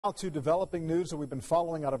Now to developing news that we've been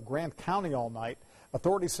following out of Grant County all night.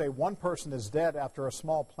 Authorities say one person is dead after a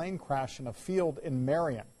small plane crash in a field in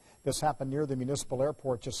Marion. This happened near the Municipal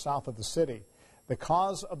Airport just south of the city. The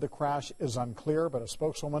cause of the crash is unclear, but a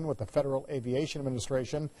spokeswoman with the Federal Aviation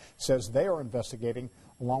Administration says they are investigating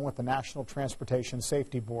along with the National Transportation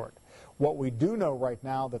Safety Board. What we do know right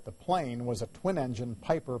now that the plane was a twin-engine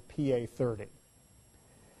Piper PA-30.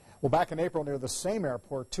 Well, back in April near the same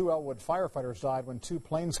airport, 2 Elwood firefighters died when 2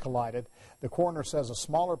 planes collided. The coroner says a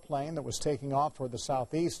smaller plane that was taking off toward the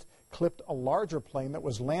southeast clipped a larger plane that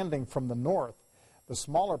was landing from the north. The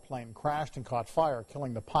smaller plane crashed and caught fire,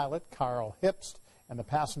 killing the pilot, Carl Hipst, and the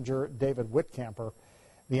passenger, David Whitcamper.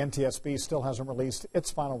 The NTSB still hasn't released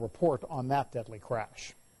its final report on that deadly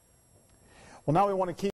crash. Well, now we want to keep